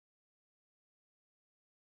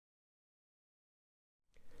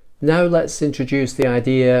Now let's introduce the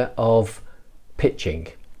idea of pitching.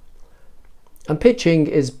 And pitching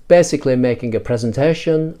is basically making a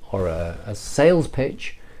presentation or a sales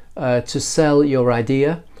pitch to sell your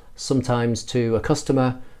idea, sometimes to a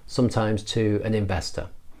customer, sometimes to an investor.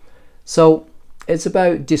 So it's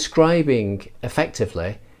about describing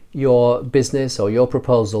effectively your business or your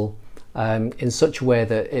proposal in such a way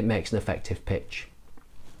that it makes an effective pitch.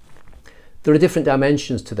 There are different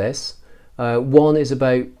dimensions to this. One is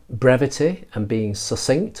about brevity and being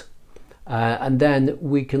succinct, and then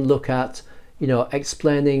we can look at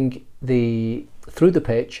explaining through the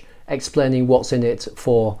pitch, explaining what's in it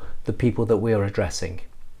for the people that we are addressing.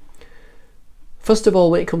 First of all,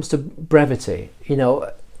 when it comes to brevity,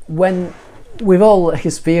 when we've all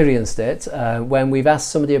experienced it, when we've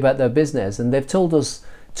asked somebody about their business and they've told us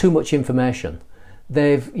too much information.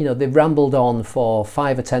 They've rambled on for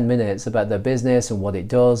 5 or 10 minutes about their business and what it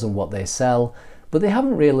does and what they sell, but they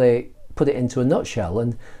haven't really put it into a nutshell.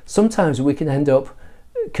 And sometimes we can end up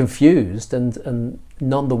confused and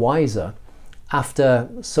none the wiser after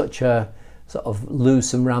such a sort of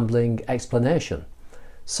loose and rambling explanation.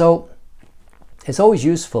 So it's always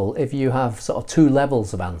useful if you have sort of 2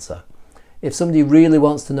 levels of answer. If somebody really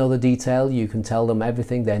wants to know the detail, you can tell them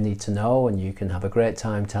everything they need to know and you can have a great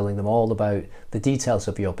time telling them all about the details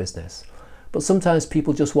of your business. But sometimes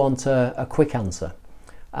people just want a quick answer.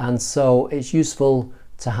 And so it's useful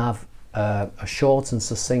to have a short and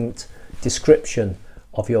succinct description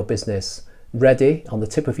of your business ready on the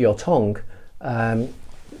tip of your tongue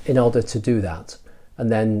in order to do that.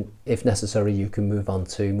 And then if necessary, you can move on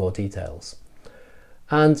to more details.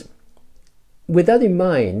 And with that in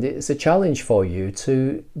mind, it's a challenge for you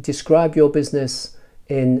to describe your business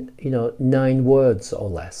in 9 words or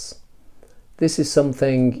less. This is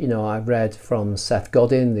something I've read from Seth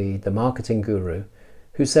Godin, the marketing guru,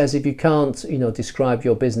 who says if you can't describe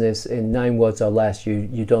your business in 9 words or less,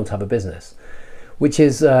 you don't have a business, which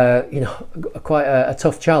is quite a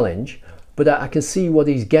tough challenge. But I can see what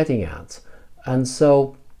he's getting at, and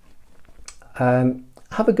so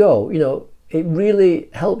have a go. It really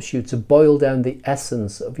helps you to boil down the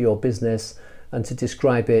essence of your business and to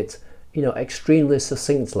describe it, extremely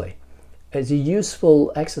succinctly. It's a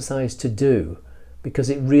useful exercise to do because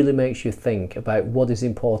it really makes you think about what is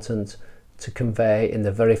important to convey in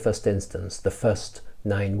the very first instance, the first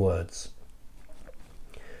 9 words.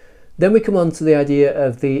 Then we come on to the idea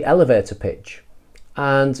of the elevator pitch.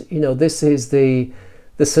 And, this is the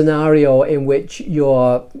scenario in which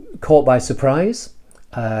you're caught by surprise.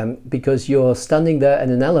 Because you're standing there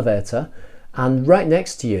in an elevator and right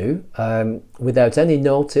next to you, without any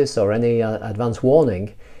notice or any advance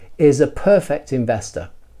warning, is a perfect investor.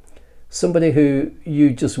 Somebody who you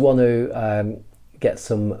just want to get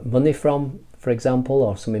some money from, for example,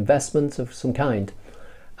 or some investment of some kind.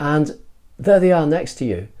 And there they are next to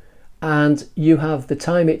you. And you have the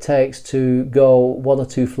time it takes to go 1 or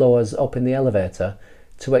 2 floors up in the elevator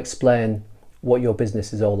to explain what your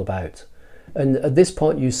business is all about. And at this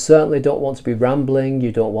point, you certainly don't want to be rambling,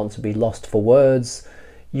 you don't want to be lost for words,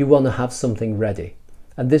 you want to have something ready.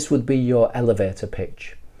 And this would be your elevator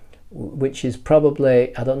pitch, which is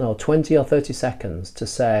probably, 20 or 30 seconds to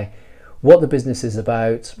say what the business is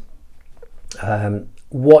about,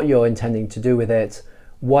 what you're intending to do with it,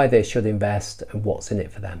 why they should invest, and what's in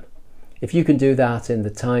it for them. If you can do that in the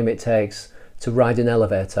time it takes to ride an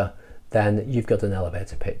elevator, then you've got an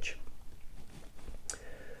elevator pitch.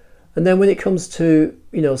 And then when it comes to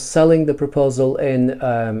selling the proposal in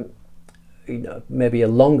maybe a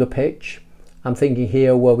longer pitch, I'm thinking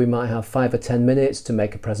here where we might have 5 or 10 minutes to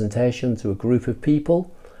make a presentation to a group of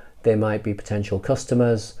people. They might be potential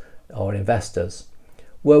customers or investors,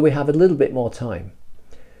 where we have a little bit more time.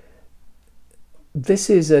 This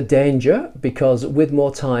is a danger because with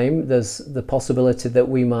more time there's the possibility that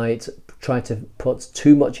we might try to put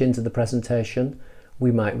too much into the presentation,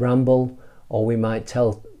 we might ramble, or we might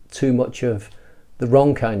tell too much of the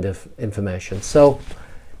wrong kind of information. So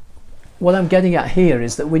what I'm getting at here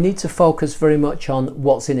is that we need to focus very much on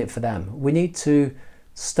what's in it for them. We need to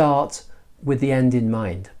start with the end in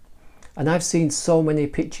mind. And I've seen so many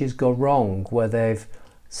pitches go wrong where they've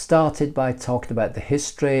started by talking about the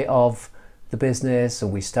history of the business,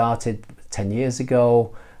 and we started 10 years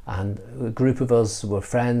ago and a group of us were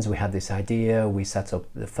friends, we had this idea, we set up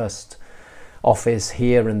the first office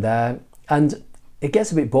here and there, and it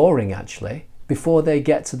gets a bit boring actually before they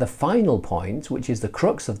get to the final point, which is the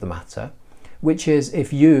crux of the matter, which is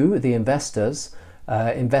if you, the investors,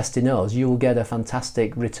 invest in us, you will get a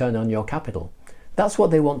fantastic return on your capital. That's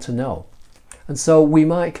what they want to know. And so we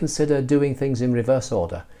might consider doing things in reverse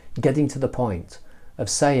order, getting to the point of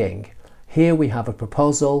saying, here we have a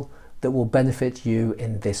proposal that will benefit you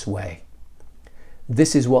in this way.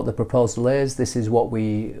 This is what the proposal is, this is what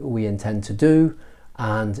we intend to do,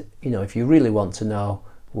 and if you really want to know,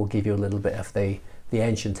 we'll give you a little bit of the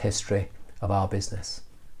ancient history of our business.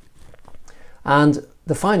 And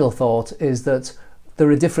the final thought is that there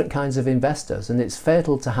are different kinds of investors, and it's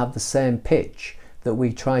fatal to have the same pitch that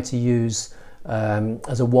we try to use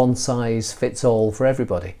as a one-size-fits-all for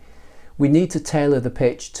everybody. We need to tailor the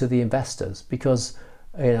pitch to the investors, because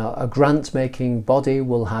a grant-making body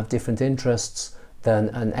will have different interests than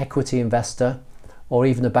an equity investor, or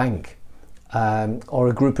even a bank, or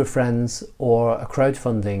a group of friends, or a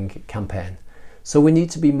crowdfunding campaign. So we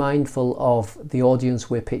need to be mindful of the audience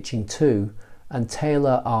we're pitching to and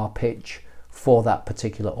tailor our pitch for that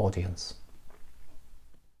particular audience.